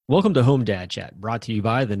Welcome to Home Dad Chat, brought to you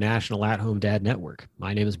by the National At Home Dad Network.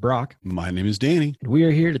 My name is Brock, My name is Danny. and we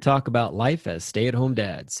are here to talk about life as stay at home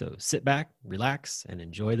dads. So sit back, relax, and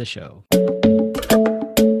enjoy the show.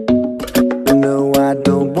 No, I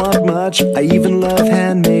don't want much. I even love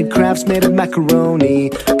handmade crafts made of macaroni.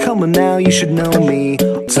 Come on now, you should know me.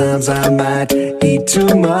 Times I might eat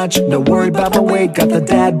too much. No worry about my weight. Got the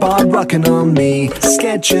dad bod rocking on me.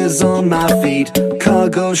 Sketches on my feet.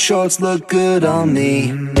 Cargo shorts look good on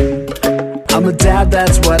me. I'm a dad,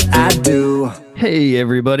 that's what I do. Hey,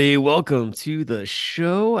 everybody, welcome to the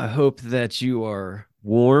show. I hope that you are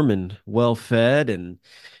warm and well fed and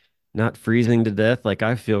not freezing to death like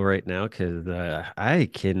I feel right now because I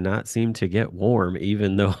cannot seem to get warm,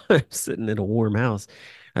 even though I'm sitting in a warm house.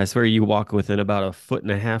 I swear you walk within about a foot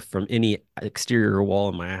and a half from any exterior wall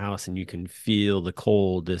in my house, and you can feel the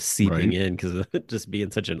cold just seeping Right. in because of it just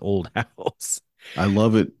being such an old house. I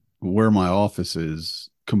love it where my office is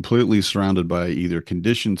completely surrounded by either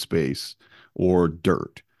conditioned space or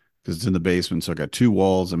dirt because it's in the basement. So I got two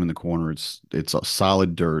walls. I'm in the corner. It's a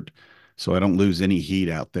solid dirt, so I don't lose any heat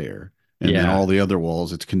out there. And then Yeah. all the other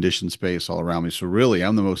walls, it's conditioned space all around me. So really,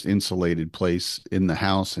 I'm the most insulated place in the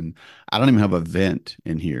house, and I don't even have a vent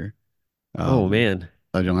in here. Oh, Um, man.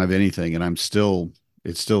 I don't have anything, and it's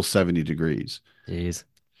still 70 degrees. Jeez.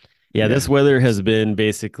 Yeah, this Yeah. weather has been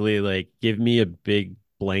basically like give me a big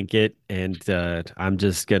blanket and I'm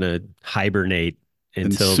just gonna hibernate And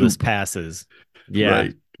until this soup. passes. Yeah.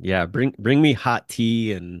 Right. Yeah, bring me hot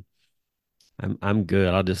tea and I'm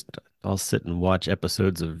good. I'll sit and watch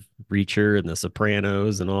episodes of Reacher and The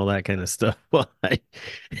Sopranos and all that kind of stuff while I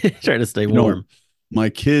try to stay You know, warm. my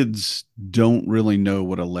kids don't really know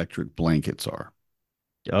what electric blankets are.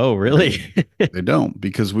 Oh, They really? they don't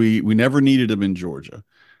because we never needed them in Georgia.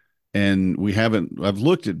 And we haven't I've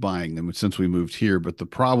looked at buying them since we moved here, but the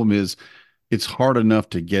problem is it's hard enough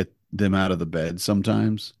to get them out of the bed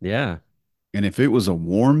sometimes. Yeah. And if it was a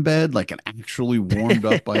warm bed, like an actually warmed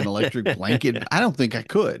up by an electric blanket, I don't think I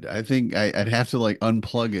could. I think I'd have to like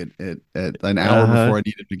unplug it at an hour Uh-huh. before I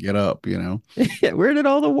needed to get up, you know? Where did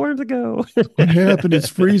all the warmth go? What happened? It's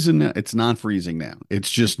freezing now. It's not freezing now.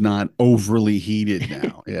 It's just not overly heated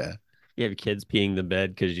now. Yeah. You have kids peeing the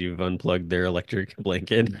bed because you've unplugged their electric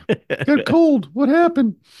blanket. Got cold. What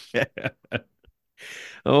happened?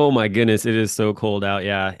 Oh my goodness, it is so cold out.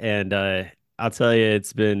 Yeah. And I'll tell you,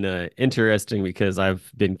 it's been interesting because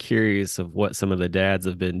I've been curious of what some of the dads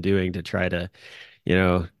have been doing to try to, you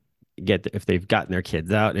know, if they've gotten their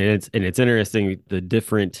kids out. And it's interesting the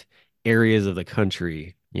different areas of the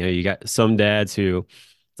country. You know, you got some dads who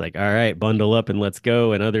it's like, all right, bundle up and let's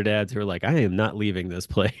go. And other dads who are like, I am not leaving this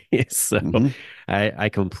place. So Hmm. I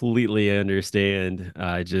completely understand.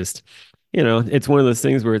 Just, it's one of those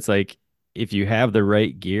things where it's like, if you have the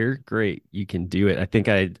right gear, great, you can do it. I think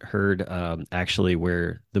I heard actually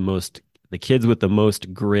where the kids with the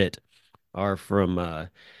most grit are from I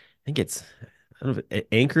think it's I don't know if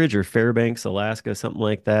Anchorage or Fairbanks, Alaska, something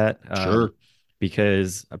like that. Sure.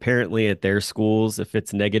 Because apparently at their schools, if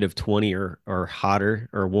it's negative 20 or hotter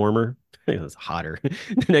or warmer, it's hotter,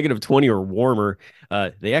 negative 20 or warmer,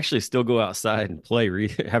 they actually still go outside and play,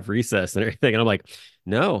 have recess and everything. And I'm like,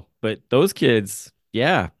 no, but those kids,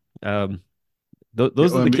 yeah. Um, Yeah,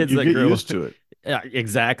 those are well, I the mean, kids you that get grow. used to it. Yeah,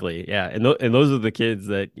 exactly. Yeah, and those are the kids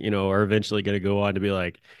that are eventually going to go on to be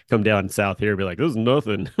like, come down south here and be like, this is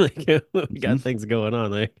nothing. Like we got Hmm. things going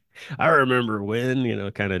on. Like I remember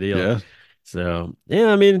when, kind of deal. Yeah. So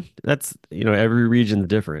yeah, I mean that's every region's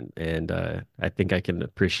different, and I think I can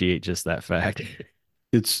appreciate just that fact.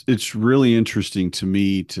 It's really interesting to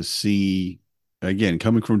me to see, again,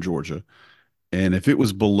 coming from Georgia, and if it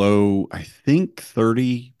was below, I think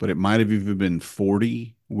 30, but it might have even been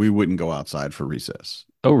 40, we wouldn't go outside for recess.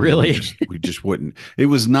 Oh, really? We just wouldn't. It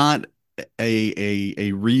was not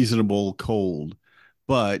a reasonable cold,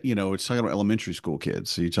 but it's talking about elementary school kids.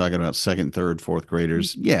 So you're talking about second, third, fourth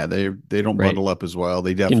graders. Yeah, they don't Right. bundle up as well.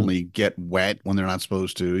 They Can definitely get wet when they're not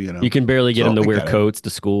supposed to, You can barely get them So to I wear get it. coats to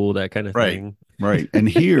school, that kind of Right. thing. Right. And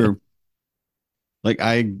here, like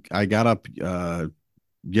I got up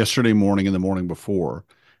yesterday morning and the morning before,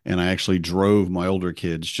 and I actually drove my older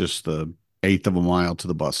kids just the eighth of a mile to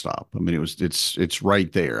the bus stop. I mean, it's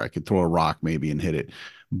right there. I could throw a rock maybe and hit it,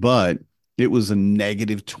 but it was a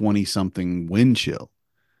negative 20 something wind chill.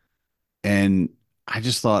 And I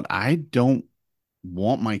just thought, I don't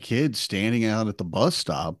want my kids standing out at the bus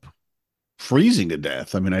stop freezing to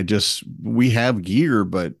death. I mean, we have gear,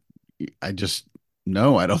 but I just,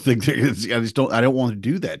 no, I don't think I don't want to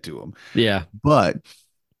do that to them. Yeah. But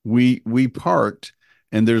we parked,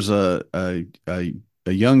 and there's a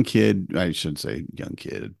a young kid, I shouldn't say young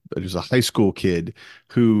kid, but there's a high school kid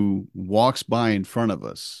who walks by in front of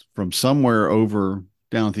us from somewhere over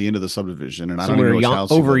down at the end of the subdivision. And I don't even Somewhere know which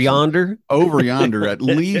house he over lives in. yonder. Over yonder, at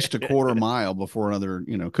least a quarter mile before another,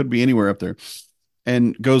 could be anywhere up there,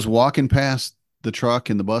 and goes walking past the truck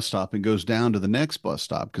and the bus stop and goes down to the next bus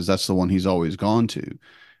stop because that's the one he's always gone to.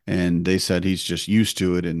 And they said he's just used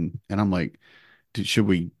to it. And I'm like, should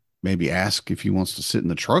we maybe ask if he wants to sit in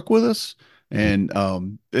the truck with us? And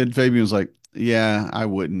Fabian was like, yeah, I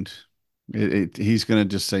wouldn't. He's gonna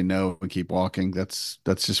just say no and keep walking. That's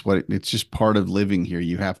just it's just part of living here.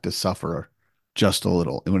 You have to suffer just a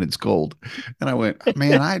little when it's cold. And I went,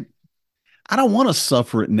 man, I don't want to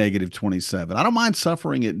suffer at negative 27. I don't mind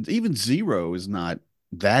suffering at even 0 is not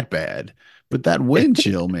that bad, but that wind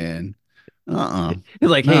chill, man. He's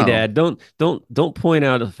like, hey, No. Dad, don't point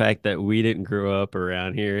out the fact that we didn't grow up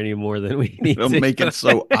around here any more than we need Don't to. make it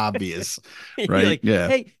so obvious, You're right? like, Yeah.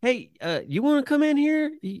 hey, you want to come in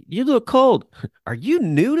here? You look cold. Are you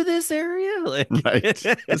new to this area? Like, Right.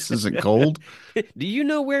 This isn't cold. do you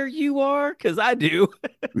know where you are? Because I do.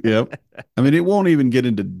 Yep. I mean, it won't even get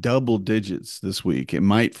into double digits this week. It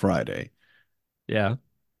might Friday. Yeah.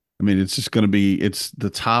 I mean, it's just going to be, it's the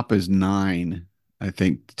top is 9. I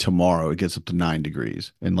think tomorrow it gets up to 9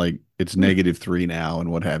 degrees and like it's -3 now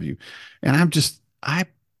and what have you. And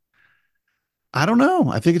I don't know.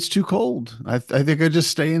 I think it's too cold. I think I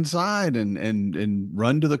just stay inside and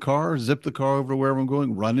run to the car, zip the car over to wherever I'm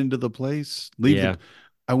going, run into the place, leave Yeah.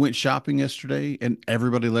 I went shopping yesterday and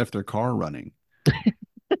everybody left their car running.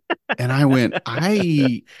 And I went,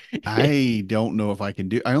 I don't know if I can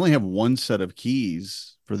do. I only have one set of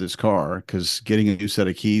keys for this car because getting a new set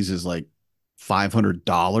of keys is like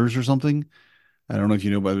 $500 or something. I don't know if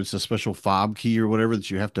you know, but it's a special fob key or whatever that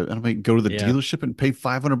you have to. I don't think go to the Yeah. dealership and pay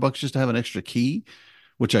 $500 just to have an extra key,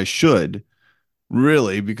 which I should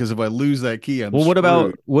really because if I lose that key, I'm Well,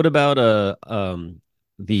 screwed. what about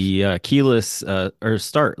the keyless or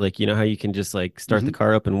start? Like, you know how you can just like start the Mhm.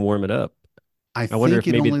 car up and warm it up. I I wonder think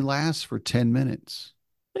if it maybe only lasts for 10 minutes.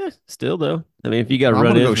 still though. I mean, if you got to I'm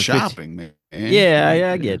run gonna in go for 50. shopping, man. Yeah, I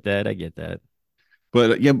Yeah. get that. I get that.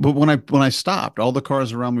 But yeah, but when I stopped, all the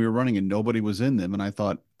cars around me were running and nobody was in them, and I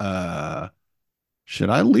thought, should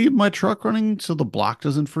I leave my truck running so the block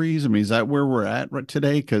doesn't freeze? I mean, is that where we're at right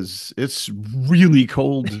today? Because it's really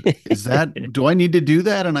cold. Is that do I need to do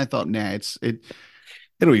that? And I thought, nah,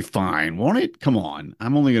 it'll be fine, won't it? Come on,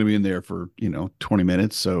 I'm only going to be in there for 20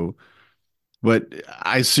 minutes. So, but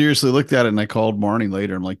I seriously looked at it and I called Marnie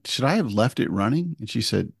later. I'm like, should I have left it running? And she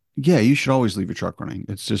said, yeah, you should always leave your truck running.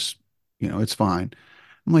 It's just, it's fine.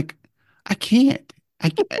 I'm like, I can't.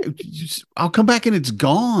 I'll come back and it's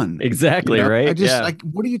gone. Exactly, I right? just Yeah. like,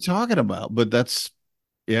 what are you talking about? But that's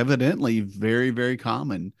evidently very, very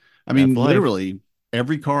common. I That's mean, life. literally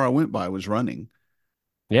every car I went by was running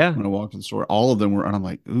Yeah. when I walked in the store. All of them were, and I'm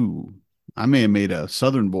like, ooh, I may have made a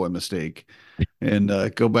Southern boy mistake and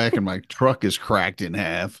go back and my truck is cracked in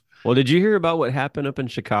half. Well, did you hear about what happened up in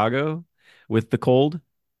Chicago with the cold?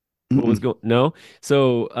 What was Mm-mm. going? No.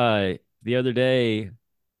 So, the other day,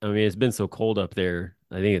 I mean, it's been so cold up there.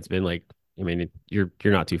 I think it's been like, I mean, you're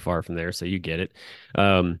not too far from there, so you get it.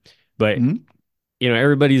 But Mhm.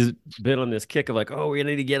 everybody's been on this kick of like, oh, we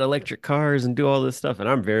need to get electric cars and do all this stuff. And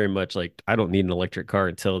I'm very much like, I don't need an electric car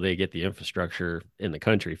until they get the infrastructure in the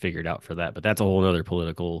country figured out for that. But that's a whole other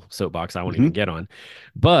political soapbox I won't even Mhm. get on.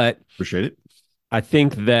 But Appreciate it. I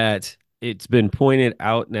think that it's been pointed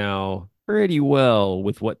out now pretty well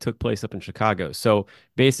with what took place up in Chicago. So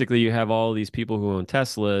basically, you have all these people who own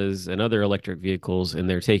Teslas and other electric vehicles, and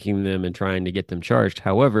they're taking them and trying to get them charged.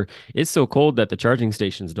 However, it's so cold that the charging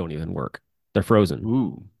stations don't even work. They're frozen.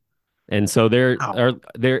 Ooh. And so there Wow. are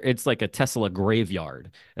there it's like a Tesla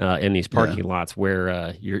graveyard in these Yeah. parking lots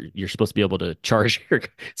where you're supposed to be able to charge your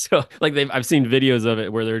so like I've seen videos of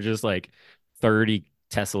it where they're just like 30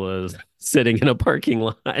 Teslas sitting in a parking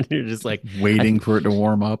lot. And you're just like I Waiting for it to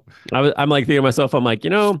warm up. I'm like thinking to myself, I'm like,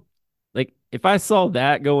 like if I saw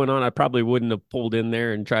that going on, I probably wouldn't have pulled in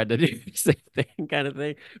there and tried to do the same thing kind of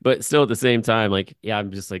thing. But still at the same time, like, yeah,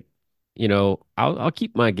 I'm just like, I'll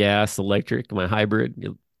keep my gas electric, my hybrid.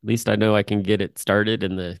 At least I know I can get it started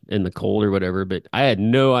in the cold or whatever. But I had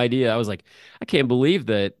no idea. I was like, I can't believe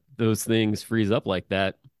that those things freeze up like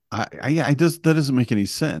that. Yeah, that doesn't make any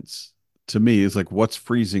sense to me. It's like what's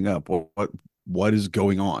freezing up? What is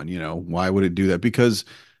going on? Why would it do that? Because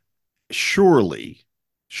surely,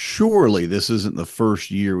 surely this isn't the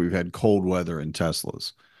first year we've had cold weather in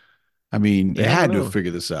Teslas. I mean, you Yeah, I don't had to have know.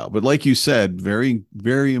 figured this out. But like you said, very,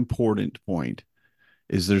 very important point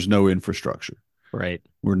is there's no infrastructure. Right.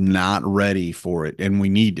 We're not ready for it, and we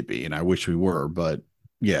need to be. And I wish we were, but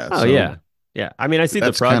Yeah, Oh so yeah. Yeah. I mean, I see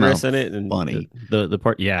the that's kind progress of in it and funny. the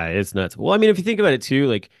part, yeah, it's nuts. Well, I mean, if you think about it too,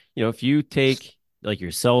 like, if you take like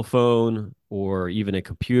your cell phone or even a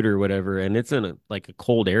computer or whatever, and it's in like a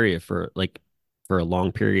cold area for a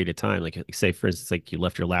long period of time, like say for instance, like you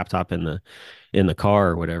left your laptop in the car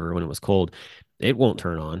or whatever when it was cold, it won't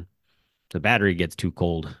turn on. The battery gets too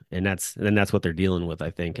cold, and that's what they're dealing with,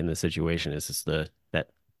 I think, in this situation is just that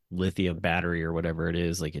lithium battery or whatever it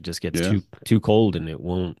is. Like it just gets Yeah. too cold, and it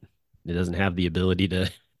doesn't have the ability to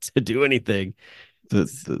to do anything.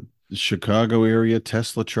 The Chicago area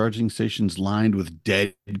Tesla charging stations lined with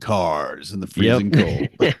dead cars in the Yep. freezing cold.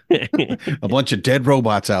 A bunch of dead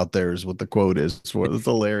robots out there is what the quote is. It's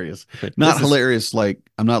hilarious. This Not is hilarious like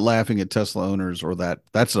I'm not laughing at Tesla owners or that.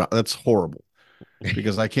 That's horrible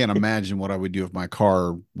because I can't imagine what I would do if my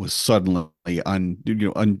car was suddenly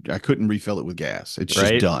I couldn't refill it with gas. It's just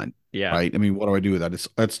right. done. Yeah. Right? I mean, what do I do with that?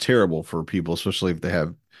 That's terrible for people, especially if they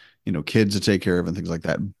have, kids to take care of and things like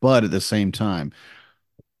that. But at the same time,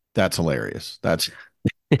 that's hilarious. That's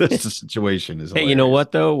the situation is Hey, you know hilarious.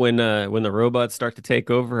 what though? When the robots start to take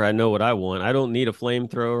over, I know what I want. I don't need a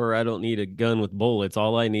flamethrower. I don't need a gun with bullets.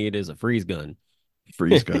 All I need is a freeze gun.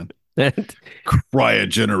 Freeze gun. That Cryo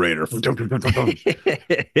generator.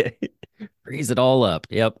 freeze it all up.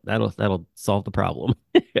 Yep, that'll solve the problem.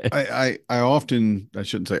 I often, I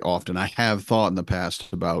shouldn't say often, I have thought in the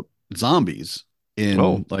past about zombies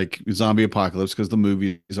Oh, in like zombie apocalypse because the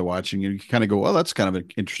movies are watching, you kind of go, well, that's kind of an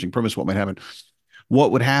interesting premise. What might happen?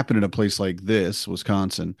 What would happen in a place like this,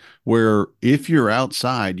 Wisconsin, where if you're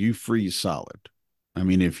outside, you freeze solid. I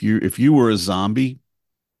mean, if you were a zombie,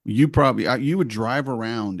 you probably you would drive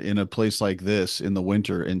around in a place like this in the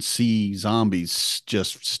winter and see zombies,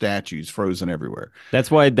 just statues frozen everywhere. that's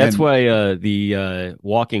And why the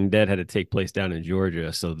Walking Dead had to take place down in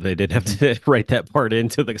Georgia, so they didn't have to write that part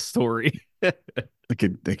into the story.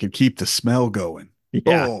 they could keep the smell going.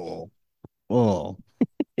 Yeah. Oh, oh,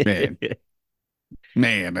 man,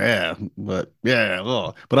 man, yeah, but yeah,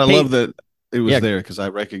 oh. But I love Hey, that it was yeah. there because I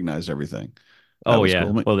recognized everything. That Oh was yeah. cool.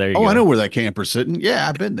 I'm like, Well, there you oh, I know go. where that camper's sitting. Yeah,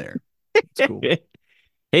 I've been there. It's cool.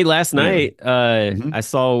 Hey, last Anyway, night mhm. I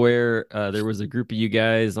saw where there was a group of you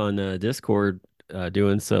guys on Discord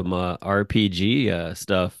doing some RPG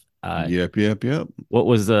stuff. Yep, yep, yep. What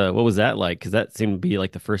was that like? Because that seemed to be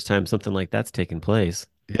like the first time something like that's taken place.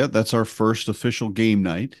 Yeah, that's our first official game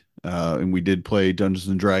night. And we did play Dungeons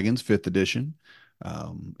and Dragons 5th edition.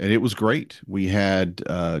 And it was great. We had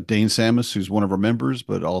Dane Samus, who's one of our members,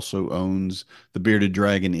 but also owns the Bearded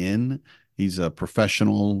Dragon Inn. He's a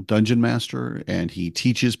professional dungeon master and he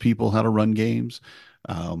teaches people how to run games.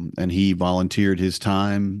 And he volunteered his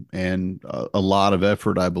time and a lot of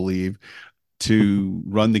effort, I believe, to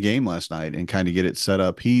run the game last night and kind of get it set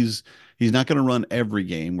up. He's not going to run every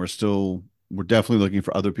game. We're definitely looking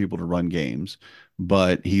for other people to run games,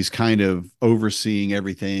 but he's kind of overseeing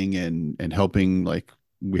everything and helping. Like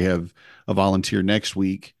we have a volunteer next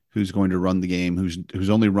week who's going to run the game, who's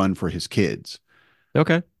only run for his kids,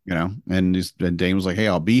 Okay. and Dane was like, "Hey,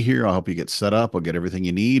 I'll be here. I'll help you get set up. I'll get everything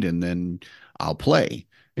you need, and then I'll play."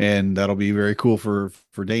 And that'll be very cool for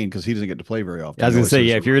Dane because he doesn't get to play very I often. was He gonna always say, says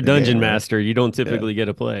yeah, he'll if you're run a the game, dungeon right? master, you don't Yeah. typically get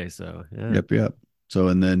to play. So yeah. Yep, yep. So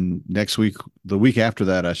and then next week, the week after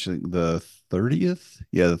that, actually the 30th,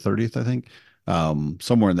 yeah, the 30th, I think,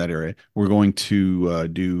 somewhere in that area, we're going to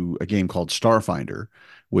do a game called Starfinder,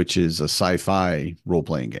 which is a sci-fi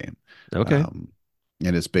role-playing game, Okay. um,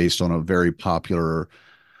 and it's based on a very popular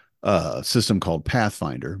system called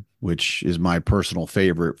Pathfinder, which is my personal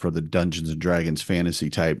favorite for the Dungeons and Dragons fantasy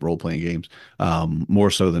type role-playing games,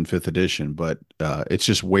 more so than fifth edition, but it's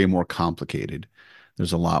just way more complicated.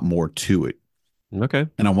 There's a lot more to it. Okay.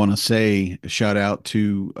 And I want to say a shout out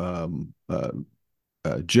to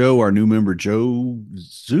Joe, our new member, Joe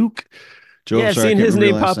Zook. Joe, Yeah, sorry, I seeing can't his remember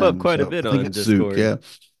your name last pop up name. quite a So bit I think on it's Zook, Discord. yeah.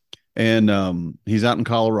 And he's out in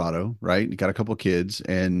Colorado, right? He got a couple of kids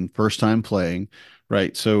and first time playing,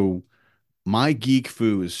 right? So my geek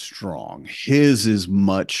foo is strong. His is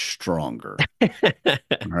much stronger.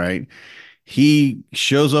 All right. He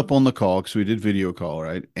shows up on the call because we did video call,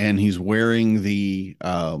 right? And he's wearing the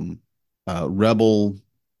Rebel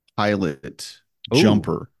pilot Oh,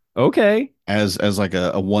 jumper okay. as like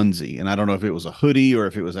a onesie. And I don't know if it was a hoodie or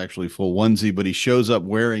if it was actually full onesie, but he shows up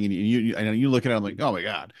wearing and you look at it, I'm like, oh my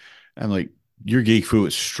God. I'm like, your geek foo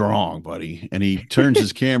is strong, buddy. And he turns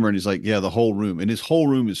his camera and he's like, yeah, the whole room. And his whole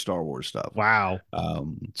room is Star Wars stuff. Wow.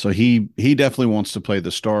 So he definitely wants to play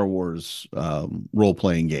the Star Wars role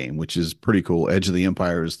playing game, which is pretty cool. Edge of the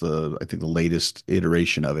Empire is I think the latest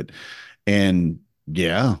iteration of it, and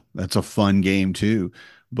yeah, that's a fun game too.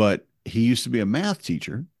 But he used to be a math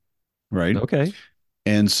teacher, right? Okay.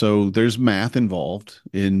 And so there's math involved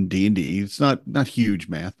in D&D. It's not huge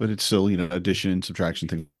math, but it's still, addition, subtraction,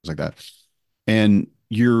 things like that. And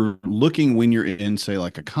you're looking when you're in, say,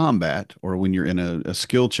 like a combat or when you're in a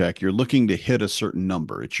skill check, you're looking to hit a certain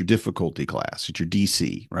number. It's your difficulty class, it's your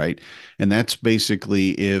DC, right? And that's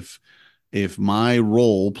basically if my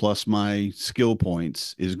roll plus my skill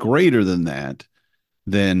points is greater than that,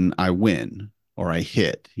 then I win or I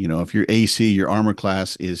hit. If your AC, your armor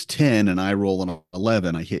class is 10 and I roll an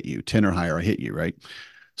 11, I hit you. 10 or higher, I hit you, right?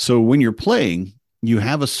 So when you're playing, you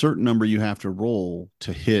have a certain number you have to roll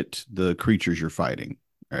to hit the creatures you're fighting,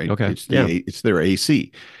 right? Okay. It's Yeah. it's their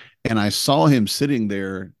AC. And I saw him sitting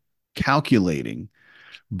there calculating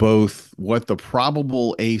both what the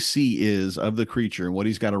probable AC is of the creature and what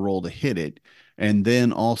he's got to roll to hit it, and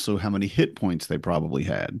then also how many hit points they probably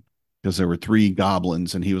had. Because there were three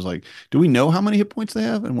goblins, and he was like, "Do we know how many hit points they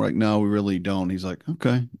have?" And we're like, "No, we really don't." He's like,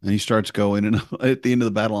 "Okay," and he starts going, and at the end of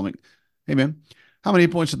the battle, I'm like, "Hey, man, how many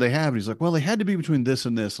hit points did they have?" And he's like, "Well, they had to be between this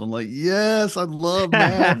and this." And I'm like, "Yes, I love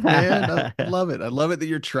math, man. I love it. I love it that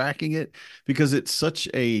you're tracking it because it's such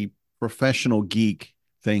a professional geek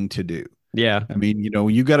thing to do. Yeah. I mean,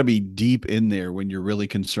 you got to be deep in there when you're really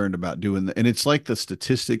concerned about doing that. And it's like the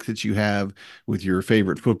statistics that you have with your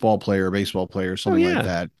favorite football player, baseball player, Oh something like yeah.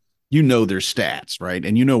 that. You know their stats, right?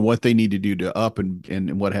 And you know what they need to do to up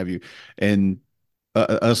and what have you. And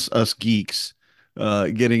us geeks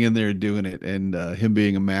getting in there and doing it. And him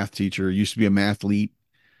being a math teacher, used to be a mathlete,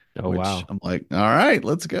 Oh which wow. I'm like, all right,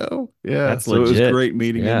 let's go. Yeah. That's So it was legit. great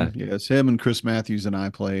meeting Yeah. him. Yeah, it's him and Chris Matthews and I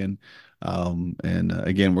play. And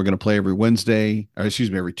again, we're going to play every Wednesday, or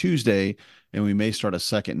excuse me, every Tuesday. And we may start a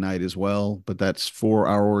second night as well, but that's for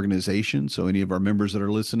our organization. So any of our members that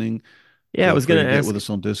are listening, Yeah, I feel was free gonna to get ask with us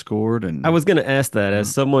on Discord. I And was gonna ask that as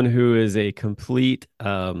uh, someone who is a complete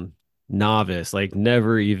novice, like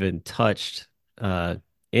never even touched uh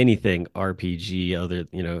anything RPG other,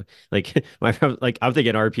 like like I'm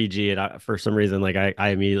thinking RPG and for some reason like I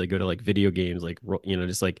immediately go to like video games like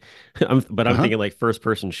just like I'm uh-huh. thinking like first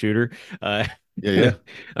person shooter. Uh Yeah, yeah.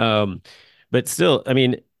 um but still, I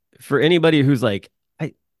mean, for anybody who's like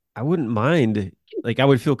I I wouldn't mind, like I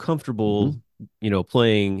would feel comfortable, Hmm.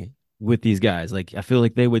 playing with these guys. Like I feel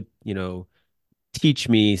like they would, teach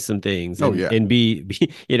me some things Oh, and yeah. be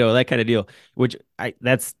that kind of deal. Which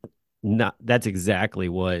that's exactly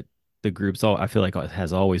what the group's all I feel like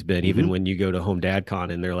has always been. Even Hmm. when you go to Home Dad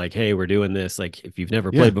Con and they're like, "Hey, we're doing this. Like, if you've never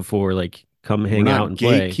Yeah. played before, like come We're hang not out and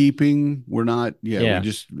play." gatekeeping. We're not, yeah, we Yeah,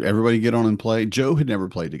 just, everybody get on and play. Joe had never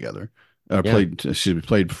played together, yeah.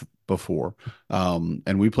 before.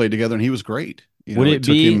 And we played together and he was great. Would It it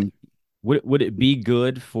took be him, would it be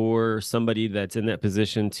good for somebody that's in that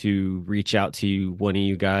position to reach out to one of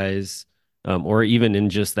you guys, or even in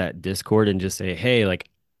just that Discord and just say, "Hey, like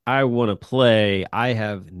I want to play. I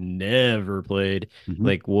have never played. Mhm.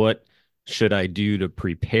 Like, what should I do to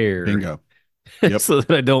prepare Bingo. Yep. so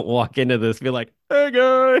that I don't walk into this and be like, hey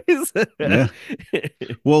guys." Yeah.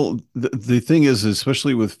 Well, the thing is,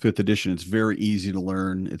 especially with fifth edition, it's very easy to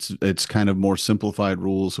learn. It's kind of more simplified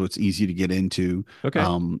rules, so it's easy to get into. Okay.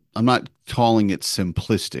 I'm not calling it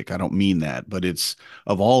simplistic. I don't mean that, but it's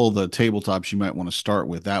of all the tabletops you might want to start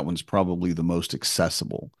with, that one's probably the most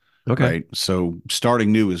accessible, Okay. right? So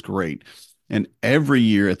starting new is great. And every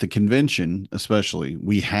year at the convention, especially,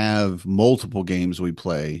 we have multiple games we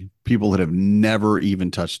play. People that have never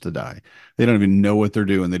even touched the die. They don't even know what they're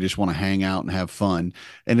doing. They just want to hang out and have fun.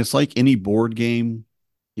 And it's like any board game,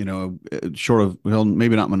 short of, well,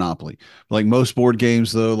 maybe not Monopoly, like most board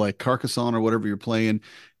games, though, like Carcassonne or whatever you're playing,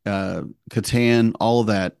 Catan, all of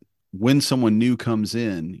that. When someone new comes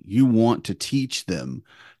in, you want to teach them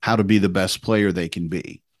how to be the best player they can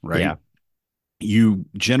be, right? Yeah. You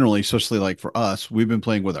generally, especially like for us, we've been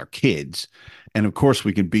playing with our kids. And of course,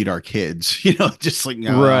 we can beat our kids, just like,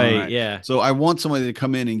 no, all Right. right. Yeah. So I want somebody to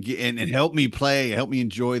come in and get and help me play, help me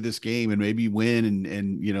enjoy this game and maybe win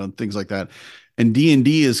and things like that. And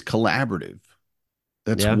D&D is collaborative.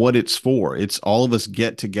 That's Yeah. what it's for. It's all of us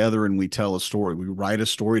get together and we tell a story. We write a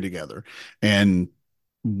story together. And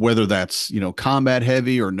whether that's, combat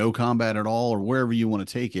heavy or no combat at all, or wherever you want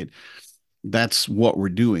to take it, that's what we're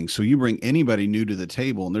doing. So you bring anybody new to the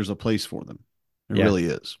table and there's a place for them. It Yeah. really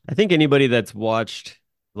is. I think anybody that's watched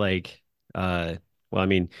like well, I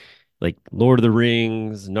mean, like Lord of the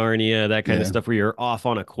Rings, Narnia, that kind of Yeah. stuff where you're off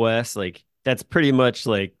on a quest, like that's pretty much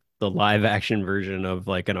like the live action version of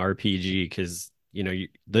like an RPG because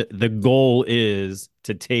the goal is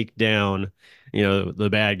to take down, the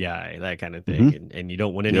bad guy, that kind of thing. Hmm. And you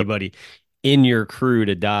don't want Yep. anybody in your crew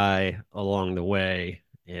to die along the way.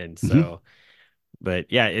 And Hmm. so, but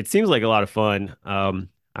yeah, it seems like a lot of fun.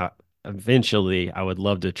 eventually I would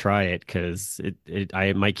love to try it because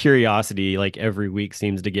my curiosity like every week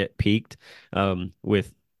seems to get piqued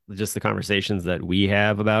with just the conversations that we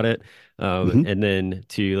have about it. Mhm. And then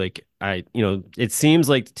to like it seems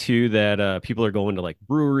like too that people are going to like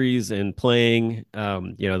breweries and playing.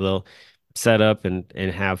 They'll set up and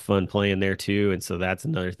have fun playing there too. And so that's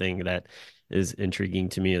another thing that is intriguing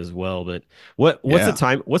to me as well. But Yeah.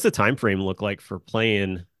 what's the time frame look like for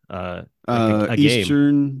playing like a game?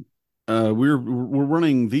 Eastern, we're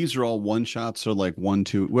running, these are all one shots, so like one,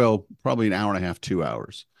 two, well, probably an hour and a half, 2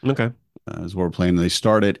 hours Okay. is what we're playing. They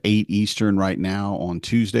start at 8 Eastern right now on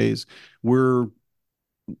Tuesdays. We're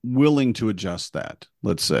willing to adjust that,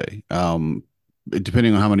 let's say.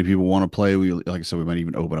 Depending on how many people want to play, we like I said, we might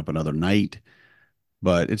even open up another night,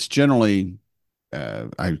 but it's generally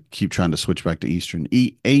I keep trying to switch back to Eastern,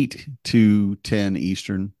 8 to 10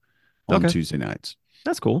 Eastern on Okay. Tuesday nights.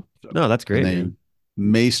 That's cool. So, No, that's and great, they man.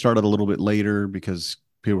 may start it a little bit later because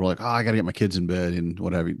people are like, "Oh, I got to get my kids in bed and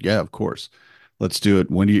whatever." Yeah, of course. Let's do it.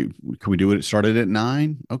 Can we do it? Start it at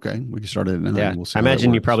 9? Okay, we can start it at 9. Yeah. We'll I see how that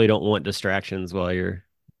imagine you works. probably don't want distractions while you're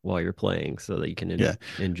playing so that you can Yeah,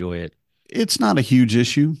 enjoy it. it's not a huge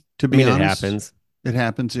issue, to I be mean, it honest. happens. It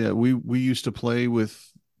happens. Yeah, we used to play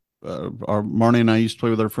with our Marnie and I used to play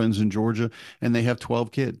with our friends in Georgia, and they have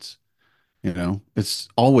 12 kids. It's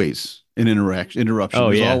always an interruption. Oh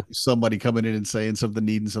There's yeah. always somebody coming in and saying something,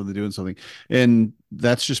 needing something, doing something. And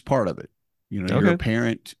that's just part of it. You're a Okay.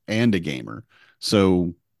 parent and a gamer.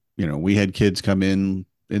 So, we had kids come in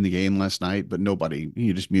the game last night, but nobody,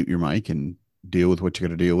 you just mute your mic and deal with what you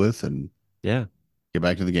got to deal with and Yeah. get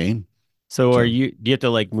back to the game. So So do you have to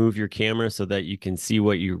like move your camera so that you can see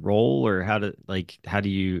what you roll or how do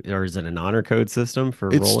you or is it an honor code system for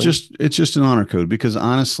it's rolling? just, it's just an honor code because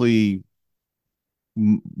honestly,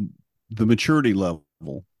 m- the maturity level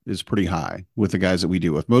is pretty high with the guys that we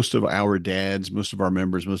deal with. Most of our dads, most of our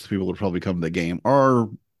members, most of the people that probably come to the game are,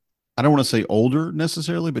 I don't want to say older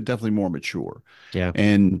necessarily, but definitely more mature. Yeah.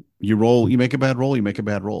 And you make a bad roll, you make a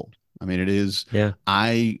bad roll. I mean, it is. Yeah.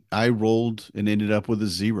 I rolled and ended up with a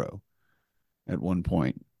 0 at one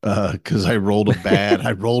point because I rolled bad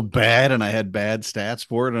and I had bad stats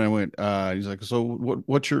for it and I went he's like, so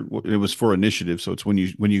it was for initiative, so it's when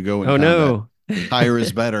you go in Oh combat, no. higher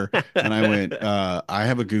is better. And I went, I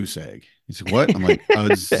have a goose egg. He said, what? I'm like,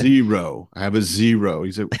 a 0. I have a 0.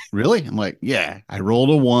 He said, really? I'm like, yeah, I rolled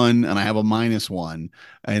a 1 and I have a -1.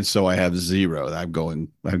 And so I have 0. I'm going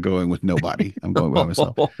with nobody. I'm going by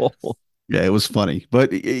myself. Yeah, it was funny.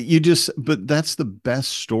 But that's the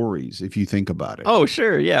best stories if you think about it. Oh,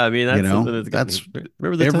 sure. Yeah. I mean, that's something that's got That's me.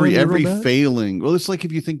 Remember the time every you rolled every bad? failing. Well, it's like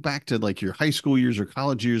if you think back to like your high school years or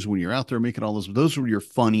college years when you're out there making all those were your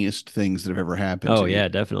funniest things that have ever happened Oh, to you. yeah,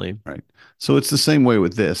 definitely. Right. So it's the same way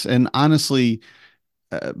with this. And honestly,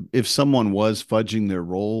 if someone was fudging their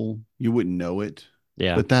role, you wouldn't know it,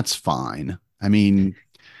 Yeah. but that's fine. I mean,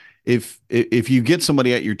 if you get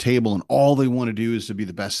somebody at your table and all they want to do is to be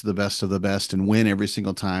the best of the best of the best and win every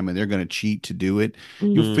single time and they're going to cheat to do it,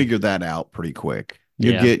 you'll Hmm. figure that out pretty quick.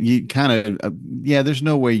 Yeah. You kind of yeah, there's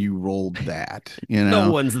no way you rolled that,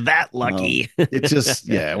 No one's that um, lucky. it's just,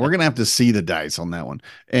 yeah, we're gonna have to see the dice on that one.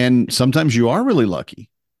 And sometimes you are really lucky.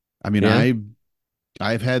 I mean, Yeah.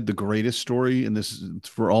 I've had the greatest story, and this is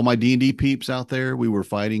for all my D&D peeps out there. We were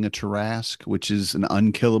fighting a Tarask, which is an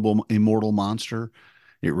unkillable immortal monster.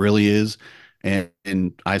 It really is.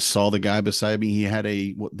 And I saw the guy beside me. He had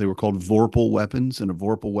what they were called Vorpal weapons, and a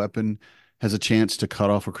Vorpal weapon has a chance to cut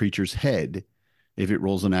off a creature's head if it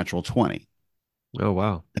rolls a natural 20. Oh,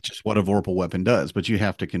 wow. That's just what a Vorpal weapon does, but you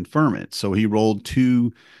have to confirm it. So he rolled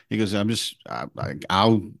 2. He goes,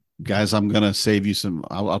 I'll guys, I'm gonna save you some.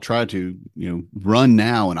 I'll try to, run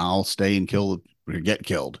now, and I'll stay and kill or get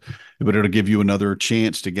killed, but it'll give you another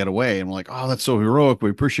chance to get away. And I'm like, oh, that's so heroic. We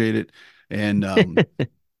appreciate it. And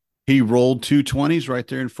he rolled 2 20s right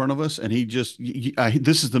there in front of us, and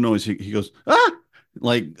this is the noise. He goes, ah,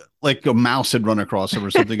 like a mouse had run across him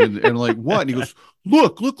or something, and like what? And he goes,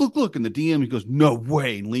 look, look, look, look. And the DM, he goes, no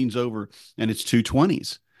way, and leans over, and it's 2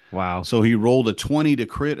 20s. Wow. So he rolled a 20 to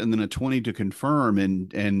crit and then a 20 to confirm,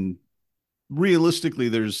 and realistically,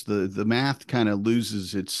 there's the math kind of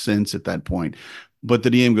loses its sense at that point. But the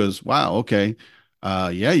DM goes, wow, okay,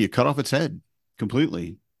 yeah, you cut off its head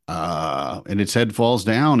completely, and its head falls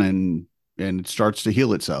down and it starts to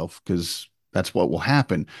heal itself because that's what will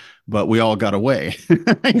happen. But we all got away.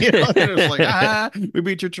 It's like, we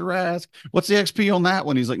beat your Tarask. What's the XP on that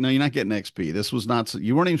one? He's like, no, you're not getting XP. This was not,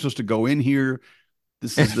 you weren't even supposed to go in here.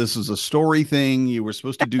 this is a story thing. You were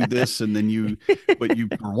supposed to do this, and then but you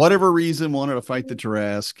for whatever reason wanted to fight the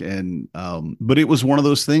Tarrasque, and but it was one of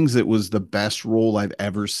those things that was the best roll I've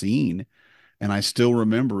ever seen, and I still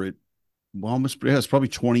remember it. Well, almost yeah, it's probably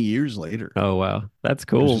 20 years later. Oh wow, that's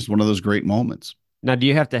It was cool. just one of those great moments. Now, do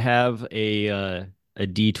you have to have a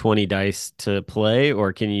D20 dice to play,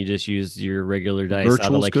 or can you just use your regular dice out of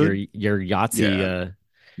Virtual's like your good. Yahtzee? Yeah.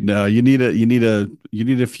 No, you need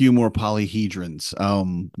a few more polyhedrons.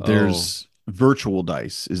 Oh, There's virtual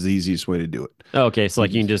dice is the easiest way to do it. oh, okay. So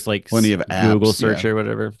like you can There's just like plenty of Google apps. search Yeah. or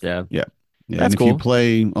whatever. Yeah, Yeah. Yeah. And that's if you cool.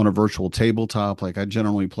 play on a virtual tabletop, like I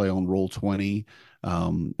generally play on Roll20,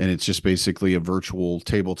 and it's just basically a virtual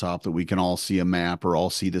tabletop that we can all see a map or all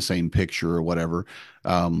see the same picture or whatever.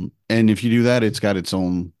 And if you do that, it's got its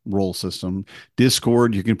own roll system.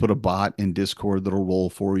 Discord, you can put a bot in Discord that'll roll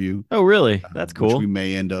for you, Oh, really? That's which we cool.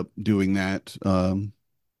 may end up doing that.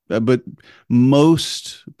 But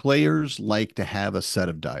most players like to have a set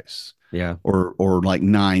of dice Yeah. or like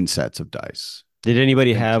 9 sets of dice. Did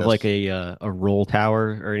anybody And have like just a roll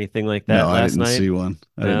tower or anything like no, that I last didn't night? see one.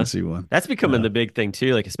 I didn't No. see one. That's becoming No. the big thing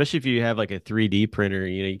too. Like especially if you have like a 3D printer,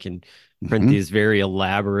 you can print Hmm. these very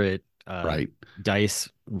elaborate Right. dice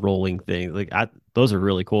rolling things. Those are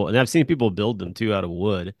really cool. And I've seen people build them too out of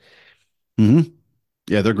wood. Hmm.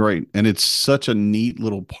 Yeah, they're great. And it's such a neat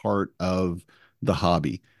little part of the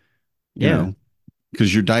hobby, you Yeah. know,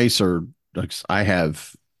 because your dice are like I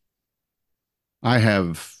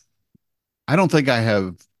have, I don't think I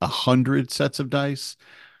have 100 sets of dice,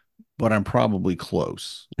 but I'm probably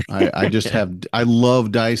close. I just Yeah. have, I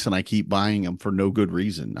love dice and I keep buying them for no good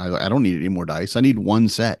reason. I don't need any more dice. I need one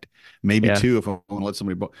set, maybe Yeah. two if I want to let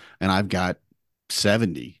somebody, and I've got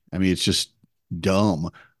 70. I mean, it's just dumb,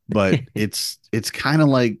 but it's kind of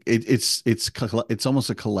like it's almost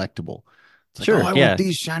a collectible. It's like, oh, Sure. I want Yeah.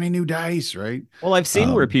 these shiny new dice, right? Well, I've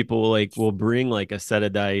seen where Um, people like will bring like a set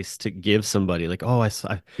of dice to give somebody like, oh,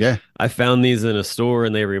 yeah, I found these in a store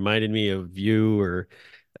and they reminded me of you, or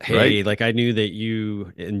right. hey, like I knew that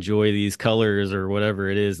you enjoy these colors or whatever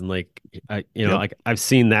it is. And like Yep. like I've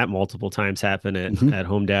seen that multiple times happen Hmm. at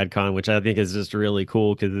Home Dad Con, which I think is just really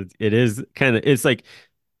cool because it is kind of it's like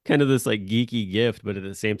kind of this like geeky gift, but at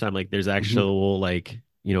the same time, like there's Hmm. actual like,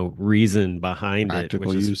 reason behind it, which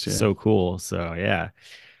Practical is use. Yeah. so cool. So yeah.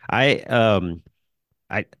 I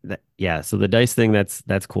yeah, so the dice thing that's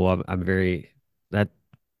cool. I'm very that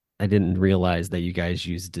I didn't realize that you guys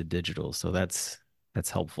used the digital, so that's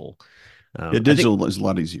helpful. Yeah. I think Digital is a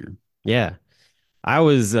lot easier. yeah. I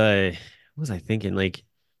was what was I thinking? Like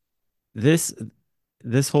this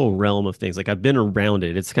this whole realm of things, like I've been around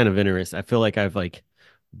it. It's kind of interesting. I feel like I've like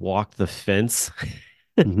walked the fence,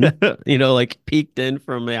 Hmm. like peeked in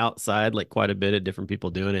from the outside, like quite a bit of different people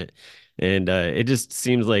doing it. And it just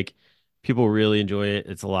seems like people really enjoy it.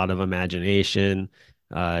 It's a lot of imagination.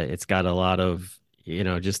 It's got a lot of,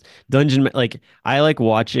 just like I like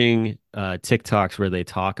watching TikToks where they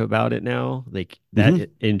talk about it now. Like that Hmm.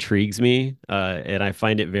 intrigues me. And I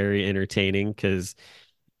find it very entertaining because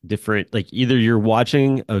different like either you're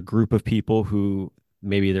watching a group of people who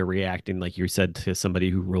maybe they're reacting like you said to somebody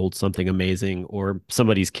who rolled something amazing or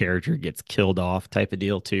somebody's character gets killed off type of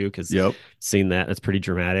deal too because Yep. seeing that's pretty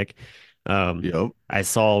dramatic. Yep. I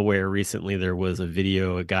saw where recently there was a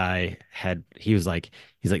video a guy had he's like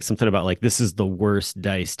something about like this is the worst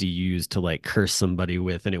dice to use to like curse somebody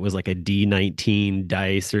with, and it was like a D19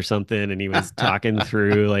 dice or something, and he was talking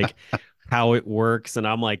through like how it works, and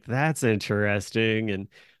I'm like that's interesting. And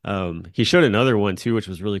he showed another one too, which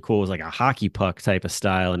was really cool. It was like a hockey puck type of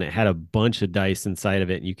style, and it had a bunch of dice inside of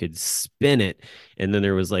it, and you could spin it. And then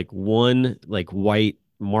there was like one like white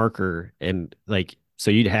marker, and like so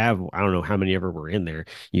you'd have I don't know how many ever were in there.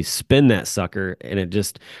 You spin that sucker, and it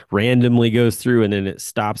just randomly goes through, and then it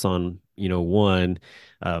stops on one.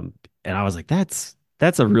 Um, and I was like, that's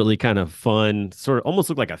a really kind of fun sort of almost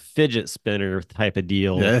looked like a fidget spinner type of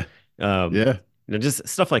deal. Yeah. Um, Yeah. just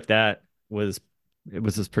stuff like that was it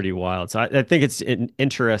was just pretty wild. So I think it's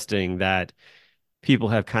interesting that people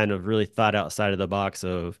have kind of really thought outside of the box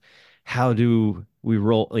of how do we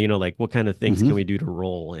roll, like what kind of things can Hmm. we do to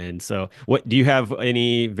roll? And so what do you have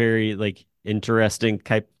any very like interesting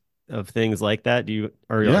type of things like that? Do you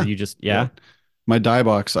or are Yeah. you just Yeah. yeah? My die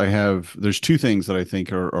box, there's two things that I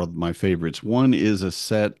think are my favorites. One is a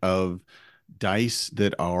set of dice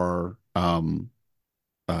that are,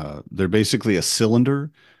 they're basically a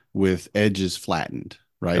cylinder with edges flattened,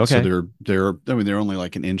 right? So Okay. I mean, they're only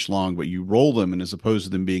like an inch long, but you roll them, and as opposed to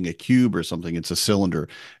them being a cube or something, it's a cylinder,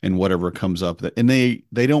 and whatever comes up and they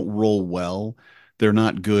don't roll well. They're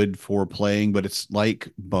not good for playing, but it's like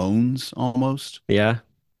bones almost. Yeah.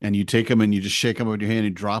 and you take them and you just shake them with your hand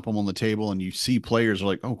and drop them on the table, and you see players are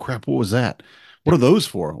like, "Oh crap, what was that? What are those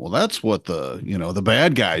for?" Well, that's what the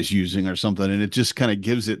bad guy's using or something, and it just kind of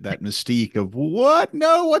gives it that mystique of what?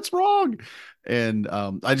 No, what's wrong? And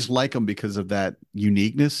I just like them because of that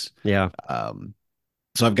uniqueness. Yeah. Um,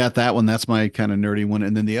 so I've got that one. That's my kind of nerdy one,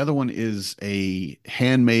 and then the other one is a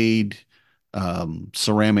handmade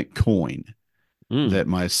ceramic coin Mm. that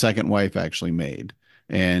my second wife actually made,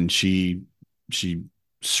 and she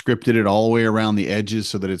scripted it all the way around the edges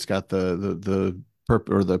so that it's got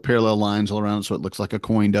or the parallel lines all around, so it looks like a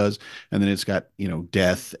coin does, and then it's got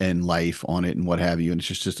death and life on it and what have you, and it's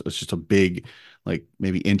just a big, like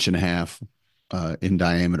maybe inch and a half in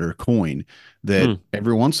diameter coin that Mm.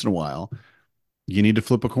 every once in a while you need to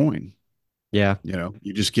flip a coin. Yeah.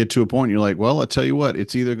 You just get to a point, you're like, well, I tell you what,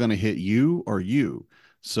 it's either going to hit you or you.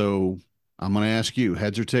 So I'm going to ask you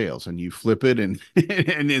heads or tails, and you flip it, and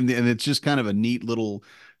and it's just kind of a neat little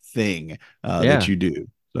thing that Yeah. you do.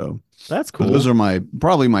 So, That's but those cool. are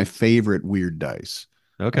probably my favorite weird dice.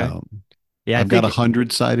 Okay. Um, Yeah, I I've got think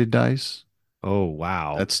 100-sided dice. oh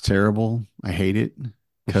wow. That's terrible. I hate it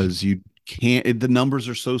because you can't, the numbers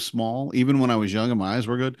are so small. Even when I was young and my eyes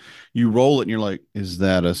were good, you roll it and you're like, is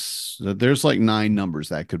that there's like 9 numbers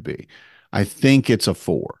that could be. I think it's a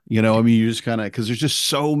four. I mean, you just kind of, because there's just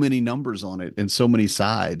so many numbers on it and so many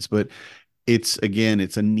sides. But it's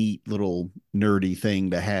a neat little nerdy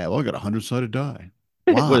thing to have. Oh, I got 100-sided die.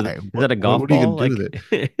 Was Why? is that a golf What are you ball? going to do with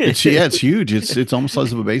Like it? Yeah, it's huge. It's almost the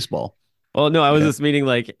size of a baseball. well, no, I was Yeah. just meaning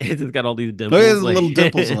like it's got all these Oh, yeah, dimples, like little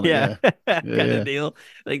dimples on it. yeah, Yeah. Yeah. kind of Yeah. deal.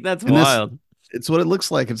 Like that's And this wild. it's what it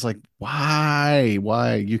looks like. It's like,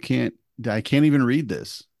 why you can't, I can't even read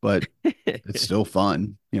this, but it's still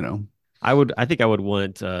fun. I think I would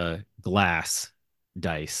want glass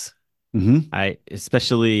dice. Hmm. I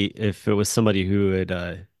especially if it was somebody who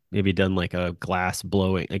had maybe done like a glass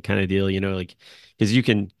blowing like kind of deal, like because you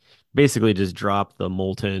can basically just drop the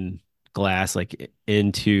molten glass like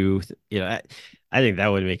into I think that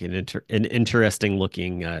would make an interesting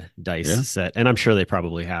looking dice Yeah. set, and I'm sure they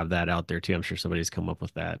probably have that out there too. I'm sure somebody's come up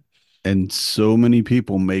with that. And so many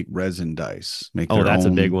people make resin dice, make Oh, their that's a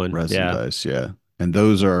big own one. resin Yeah, dice. Yeah. And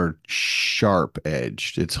those are sharp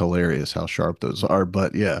edged. It's hilarious how sharp those are.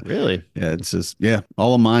 But yeah, really. yeah, it's just, yeah,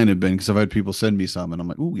 all of mine have been because I've had people send me some and I'm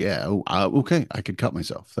like, oh, yeah, okay, I could cut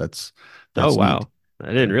myself. Oh That's neat. wow, I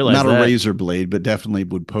didn't Yeah. realize Not a that. razor blade, but definitely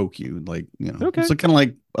would poke you. Like, it's Okay. like kind of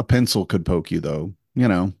like a pencil could poke you, though.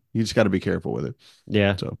 You just got to be careful with it.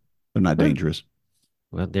 Yeah. So they're not Huh. dangerous.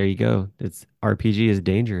 Well, there you go. It's RPG is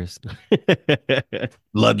dangerous.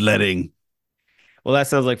 Bloodletting. Well, that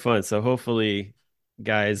sounds like fun. So hopefully,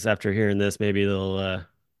 guys, after hearing this, maybe they'll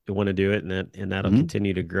want to do it, and that'll Hmm.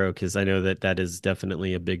 continue to grow because I know that that is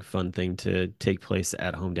definitely a big fun thing to take place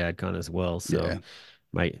at Home DadCon as well. So Yeah.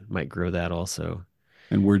 might grow that also.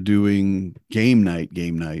 And we're doing game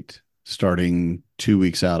night starting 2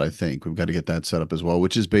 weeks out, I think. We've got to get that set up as well,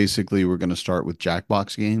 which is basically we're going to start with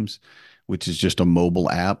Jackbox Games, which is just a mobile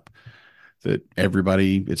app that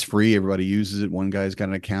it's free. Everybody uses it. One guy's got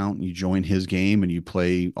an account. You join his game and you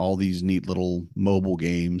play all these neat little mobile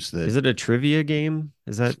games that Is it a trivia game?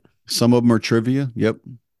 Is that some of them are trivia. Yep.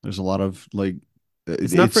 There's a lot of like,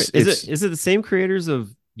 it's not for it's, is it the same creators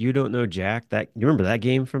of You Don't Know Jack? That you remember that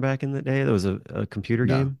game from back in the day? That was a computer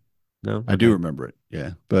no, game? No? I do Okay. remember it.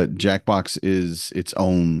 Yeah. But Jackbox is its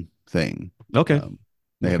own thing. Okay. Um,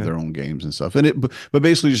 they have Okay. their own games and stuff. But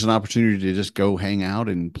basically just an opportunity to just go hang out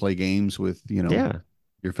and play games with, Yeah.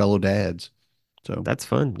 your fellow dads. So That's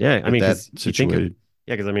fun. Yeah. I get mean, that because you think of, situated.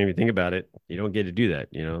 yeah, because I mean, if you think about it, you don't get to do that.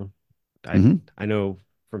 I Hmm. I know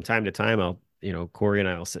from time to time Corey and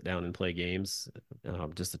I will sit down and play games,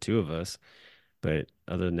 just the two of us. But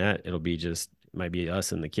other than that, it might be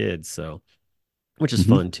us and the kids. So, which is Hmm.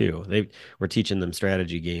 fun too. We're teaching them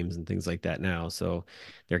strategy games and things like that now. So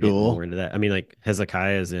they're getting more Cool. into that. I mean, like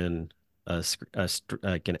Hezekiah is in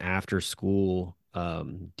like an after school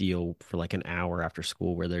deal for like an hour after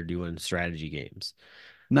school where they're doing strategy games.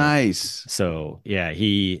 Um, Nice. so yeah,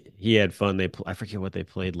 he had fun. I forget what they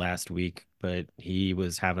played last week, but he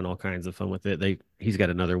was having all kinds of fun with it. He's got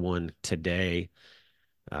another one today,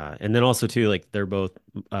 and then also too, like they're both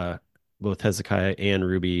Hezekiah and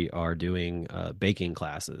Ruby are doing baking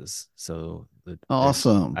classes. So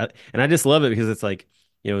Awesome. and I just love it because it's like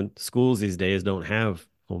schools these days don't have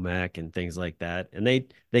home ec and things like that, and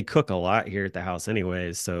they cook a lot here at the house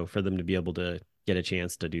anyways. So for them to be able to get a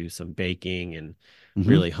chance to do some baking and Hmm.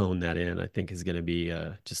 really hone that in, I think is going to be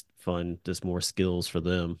just fun, just more skills for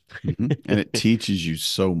them. Hmm. And it teaches you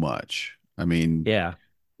so much. I mean, Yeah.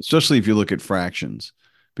 especially if you look at fractions,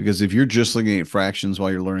 Because if you're just looking at fractions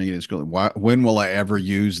while you're learning it, it's going, when will I ever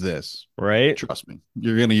use this? Right? Trust me,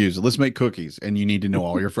 you're going to use it. Let's make cookies, and you need to know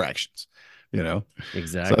all your fractions, you know? So that's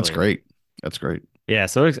Exactly. great. That's great. Yeah,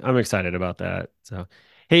 so I'm excited about that. So,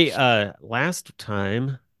 hey, last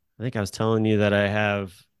time I think I was telling you that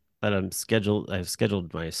I've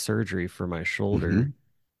scheduled my surgery for my shoulder.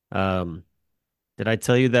 Hmm. Um, did I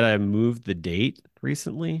tell you that I moved the date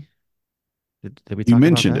recently? Did we You talk about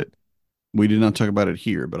mentioned that? it. We did not talk about it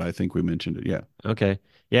here, but I think we mentioned it. Yeah. Okay.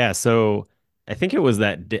 Yeah, so I think it was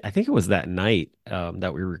that night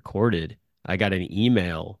that we recorded. I got an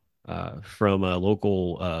email from a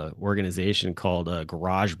local organization called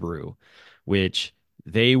Garage Brew, which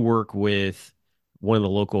they work with one of the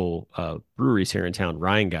local breweries here in town,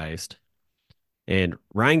 Rheingeist. And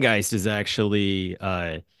Rheingeist is actually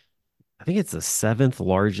I think it's the seventh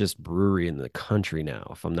largest brewery in the country now,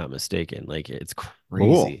 if I'm not mistaken. Like it's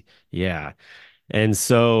Cool. crazy. Yeah. And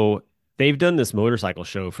so they've done this motorcycle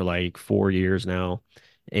show for like 4 years now.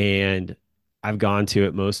 And I've gone to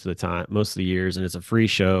it most of the time, most of the years, and it's a free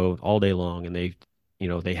show all day long. And they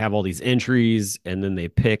have all these entries and then they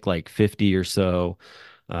pick like 50 or so.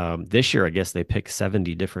 This year, I guess they picked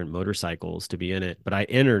 70 different motorcycles to be in it, but I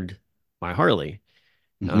entered my Harley.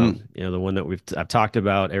 Hmm. The one that I've talked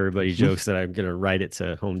about. Everybody jokes that I'm gonna ride it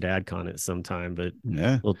to Home Dad Con at some time, but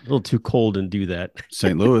Yeah. little too cold and do that.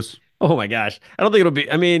 St. Louis. Oh my gosh. I don't think it'll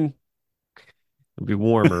be, I mean, it'll be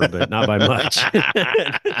warmer, but not by much.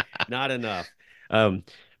 Not enough. Um,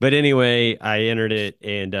 but anyway, I entered it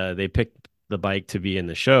and they picked the bike to be in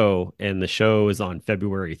the show, and the show is on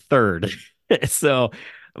February 3rd. So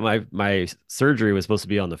my surgery was supposed to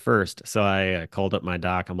be on the 1st. So I called up my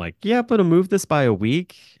doc. I'm like, yeah, but to move this by a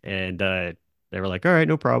week. And they were like, all right,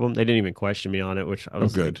 no problem. They didn't even question me on it, which I Oh,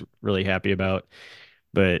 was like good. really happy about.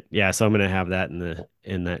 But yeah, so I'm gonna have that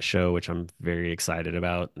in that show, which I'm very excited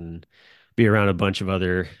about, and be around a bunch of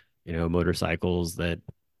other, motorcycles that,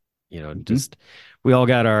 Hmm. just we all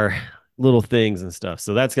got our little things and stuff.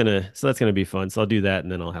 So that's gonna be fun. So I'll do that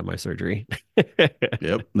and then I'll have my surgery.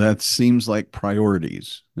 Yep. That seems like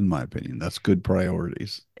priorities, in my opinion. That's good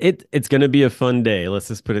priorities. It's gonna be a fun day. Let's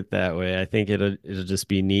just put it that way. I think it'll just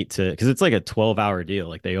be neat to because it's like a 12-hour deal.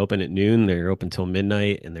 Like they open at noon, they're open till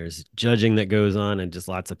midnight, and there's judging that goes on and just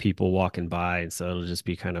lots of people walking by. And so it'll just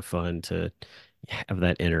be kind of fun to have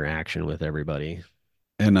that interaction with everybody.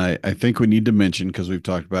 And I think we need to mention, because we've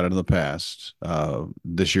talked about it in the past,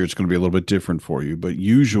 this year it's going to be a little bit different for you, but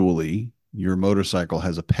usually your motorcycle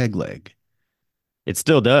has a peg leg. It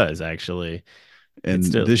still does, actually. It's And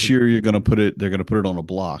still this year they're going to put it on a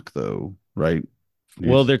block though, right?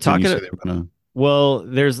 well, they're Didn't you talking say they were going well,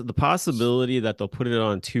 there's the possibility that they'll put it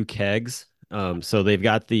on two kegs. So to? they've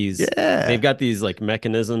Yeah. got these like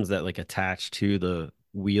mechanisms that like attach to the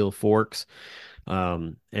wheel forks.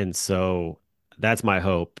 And so that's my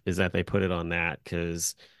hope is that they put it on that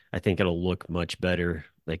because I think it'll look much better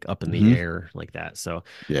like up in the Hmm. air like that. So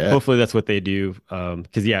Yeah. hopefully that's what they do.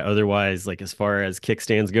 Because yeah, otherwise, like as far as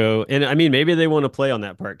kickstands go, and I mean maybe they want to play on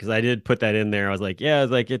that part because I did put that in there. I was like, yeah,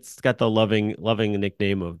 it's like it's got the loving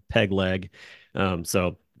nickname of peg leg.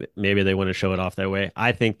 So maybe they want to show it off that way.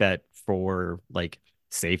 I think that for like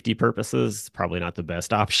safety purposes, probably not the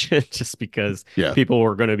best option just because Yeah. people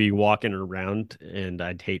were going to be walking around and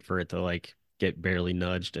I'd hate for it to like get barely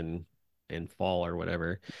nudged and fall or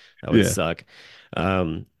whatever. That would Yeah. suck.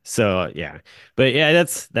 So yeah. But yeah,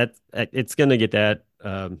 that's it's going to get that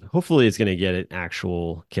hopefully it's going to get an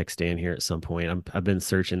actual kickstand here at some point. I've been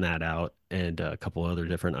searching that out and a couple other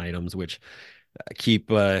different items which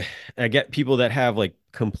I get people that have like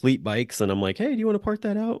complete bikes and I'm like, "Hey, do you want to part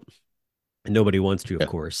that out?" And nobody wants to, of Yeah.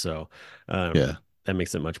 course. So um, Yeah. that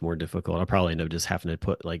makes it much more difficult. I'll probably end up just having to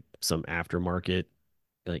put like some aftermarket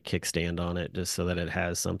like kickstand on it just so that it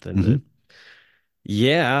has something. But Hmm.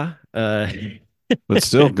 yeah, But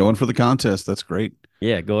still going for the contest. That's great.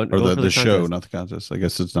 yeah, going Or going the for the the show, contest. not the contest. I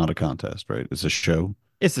guess it's not a contest, right? It's a show.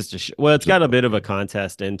 It's just well, it's Is it? got a bit of a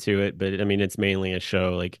contest into it, but I mean, it's mainly a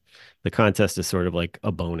show. Like the contest is sort of like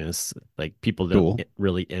a bonus. Like people don't Cool.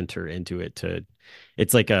 really enter into it to.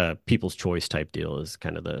 It's like a people's choice type deal. Is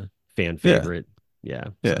kind of the fan Yeah. favorite. Yeah.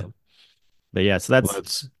 Yeah. So, but yeah, so Well, that's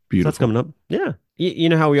that's so that's beautiful. coming up. Yeah. You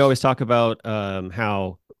know how we always talk about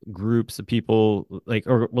how groups of people like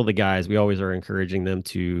or well the guys we always are encouraging them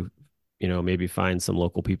to maybe find some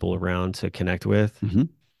local people around to connect with. Hmm.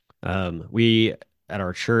 We at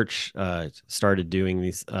our church started doing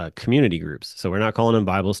these community groups. So we're not calling them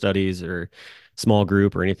Bible studies or small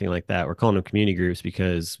group or anything like that. We're calling them community groups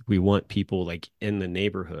because we want people like in the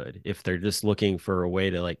neighborhood, if they're just looking for a way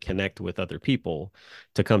to like connect with other people,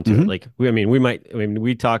 to come to it. Hmm. Like I mean,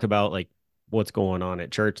 we talk about like what's going on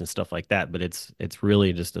at church and stuff like that, but it's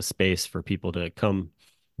really just a space for people to come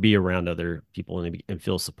be around other people and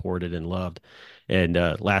feel supported and loved. And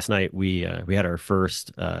last night we had our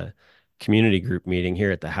first community group meeting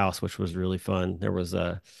here at the house, which was really fun. There was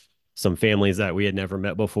some families that we had never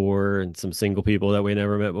met before and some single people that we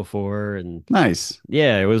never met before. And Nice.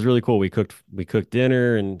 yeah, it was really cool. We cooked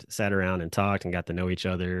dinner and sat around and talked and got to know each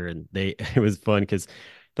other. And they it was fun because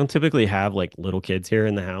don't typically have like little kids here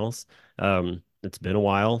in the house. It's been a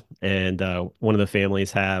while, and one of the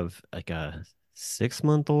families have like a 6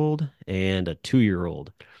 month old and a 2 year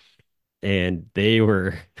old, and they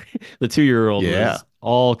were the 2 year old Yeah. was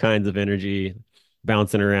all kinds of energy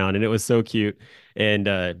bouncing around, and it was so cute.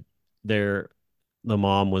 And their the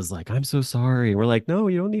mom was like, "I'm so sorry." And we're like, "No,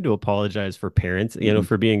 you don't need to apologize for parents, Mhm.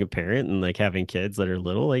 for being a parent and like having kids that are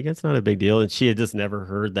little. Like it's not a big deal." And she had just never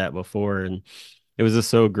heard that before, and it was just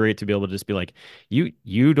so great to be able to just be like,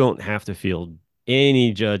 "You don't have to feel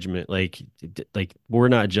any judgment. Like we're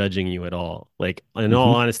not judging you at all. Like in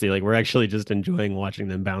all Mhm. honesty, like we're actually just enjoying watching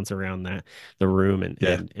them bounce around the room and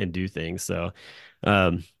Yeah. and do things." So,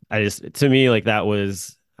 I just to me like that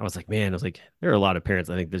was. I was like, man, I was like, there are a lot of parents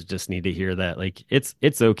I think that just need to hear that. Like, it's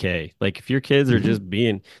okay. Like, if your kids are Mhm. just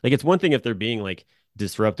being like, it's one thing if they're being like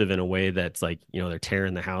disruptive in a way that's like, they're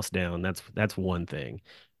tearing the house down. That's one thing.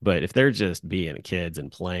 But if they're just being kids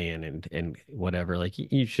and playing and whatever, like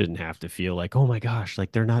you shouldn't have to feel like, oh my gosh,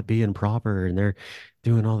 like they're not being proper and they're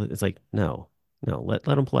doing all that. It's like, no, no, let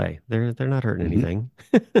them play. They're not hurting Mhm. anything.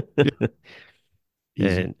 Yeah.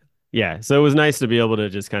 Easy. And yeah, so it was nice to be able to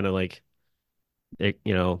just kind of like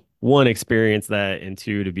one, experience that, and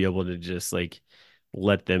two, to be able to just like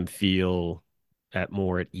let them feel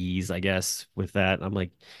more at ease, I guess, with that. I'm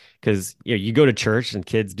like, because you go to church and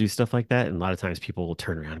kids do stuff like that, and a lot of times people will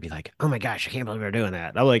turn around and be like, "Oh my gosh, I can't believe they're doing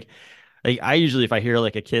that." I'm like I usually if I hear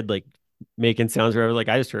like a kid like making sounds or whatever, like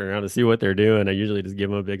I just turn around to see what they're doing. I usually just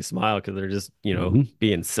give them a big smile because they're just Mhm.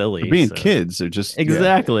 being They're silly. being So kids. They're just, yeah.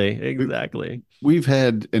 exactly, We, exactly. we've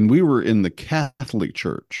had, and we were in the Catholic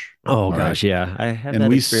church. Oh All right. gosh, yeah, I had And that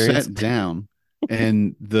we experience. sat down,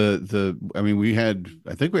 and I mean,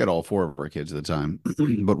 I think we had all four of our kids at the time,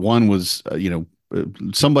 but one was,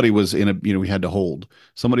 somebody was in a, we had to hold.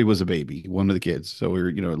 Somebody was a baby, one of the kids. So we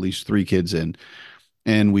were, at least three kids in.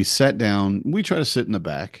 And we sat down. We try to sit in the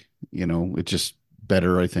back. It's just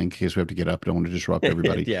better, I think, in case we have to get up. Don't want to disrupt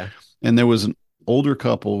everybody. Yeah. And there was an older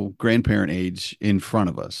couple, grandparent age, in front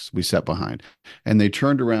of us. We sat behind, and they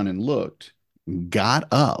turned around and looked, got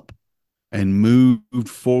up, and moved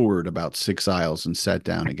forward about 6 aisles and sat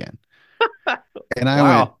down again. And I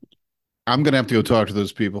went, Wow. I'm going to have to go talk to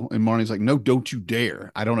those people. And Marnie's like, no, don't you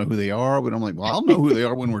dare. I don't know who they are. But I'm like, well, I'll know who they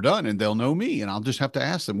are when we're done, and they'll know me. And I'll just have to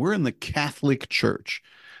ask them. We're in the Catholic Church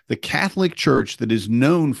that is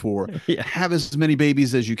known for Yeah. have as many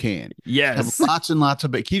babies as you can, have Yes. lots and lots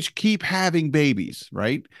of babies, keep having babies,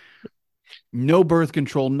 right? No birth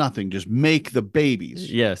control, nothing. Just make the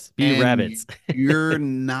babies. Yes. Be And rabbits. you're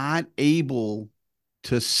not able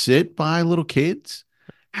to sit by little kids.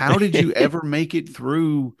 How did you ever make it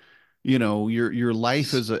through, your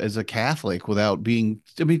life as a Catholic without being,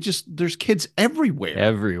 I mean, just there's kids everywhere,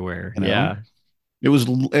 Everywhere. you know? Yeah.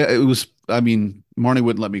 I mean, Marnie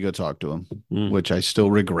wouldn't let me go talk to him, Mm. which I still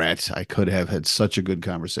regret. I could have had such a good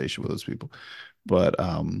conversation with those people. But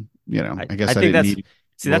I I guess I think didn't that's need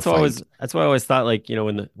see to a fight. that's why I always thought like,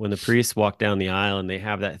 when the priests walk down the aisle and they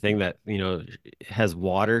have that thing that, has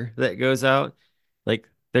water that goes out, like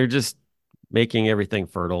they're just making everything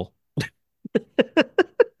fertile.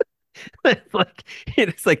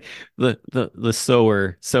 It's like the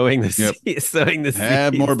sower sowing the Yep. seed, sowing the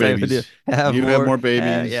Have more seeds type of deal. babies. Have You have more. more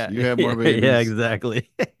babies. Yeah. You have more Yeah, babies. exactly.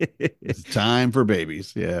 It's time for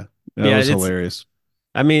babies. Yeah. That Yeah, was hilarious.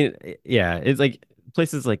 I mean, yeah, it's like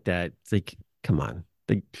places like that. It's like, come on,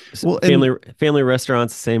 the Well, and family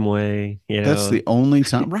restaurants, the same way, that's the only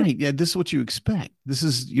time, right? Yeah, this is what you expect. This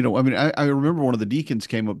is, I mean, I remember one of the deacons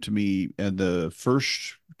came up to me at the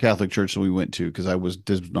first Catholic church that we went to because I was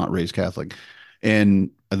not raised Catholic, and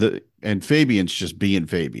Fabian's just being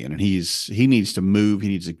Fabian, and he needs to move, he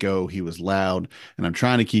needs to go. He was loud, and I'm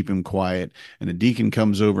trying to keep him quiet. And the deacon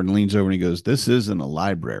comes over and leans over and he goes, "This isn't a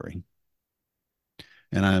library."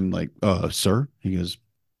 And I'm like, sir?" He goes,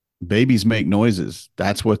 "Babies make noises.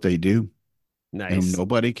 That's what they do, and Nice.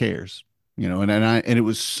 nobody cares." And it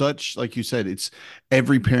was such, like you said, it's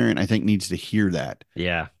every parent I think needs to hear that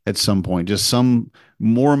Yeah. at some point. Just some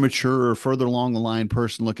more mature or further along the line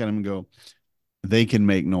person look at him and go, they can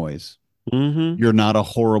make noise. Hmm. You're not a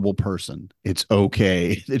horrible person. It's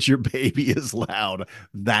okay that your baby is loud.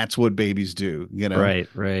 That's what babies do. Right.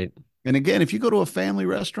 Right. And again, if you go to a family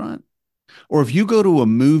restaurant, Or if you go to a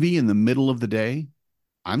movie in the middle of the day,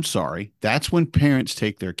 I'm sorry, that's when parents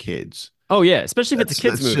take their kids. Oh yeah, especially if it's a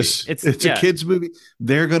kids movie. It's a kids movie.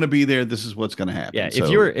 They're going to be there. This is what's going to happen. Yeah, So,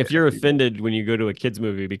 if you're offended when you go to a kids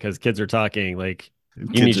movie because kids are talking, like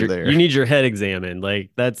kids are there. you need your head examined.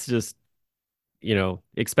 Like that's just,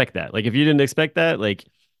 expect that. Like if you didn't expect that, like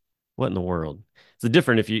what in the world? It's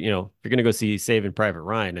different if if you're gonna go see Saving Private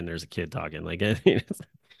Ryan and there's a kid talking. Like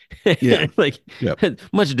Yeah. like Yep.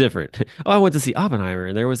 much different. Oh, I went to see Oppenheimer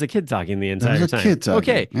and there was a kid talking the There entire was a time. kid talking.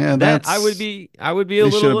 Okay, Yeah, that that's I would be a they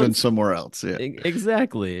little should have been somewhere else. Yeah.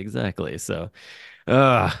 exactly. So,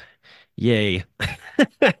 uh, yay.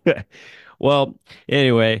 Well,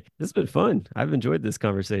 anyway, this has been fun. I've enjoyed this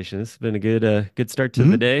conversation. This has been a good start to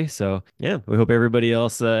the Mhm. day. So yeah, we hope everybody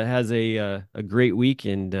else has a great week,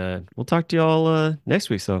 and we'll talk to y'all next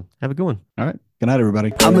week. So have a good one. All right. Good night,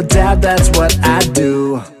 everybody. I'm a dad, that's what I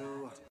do.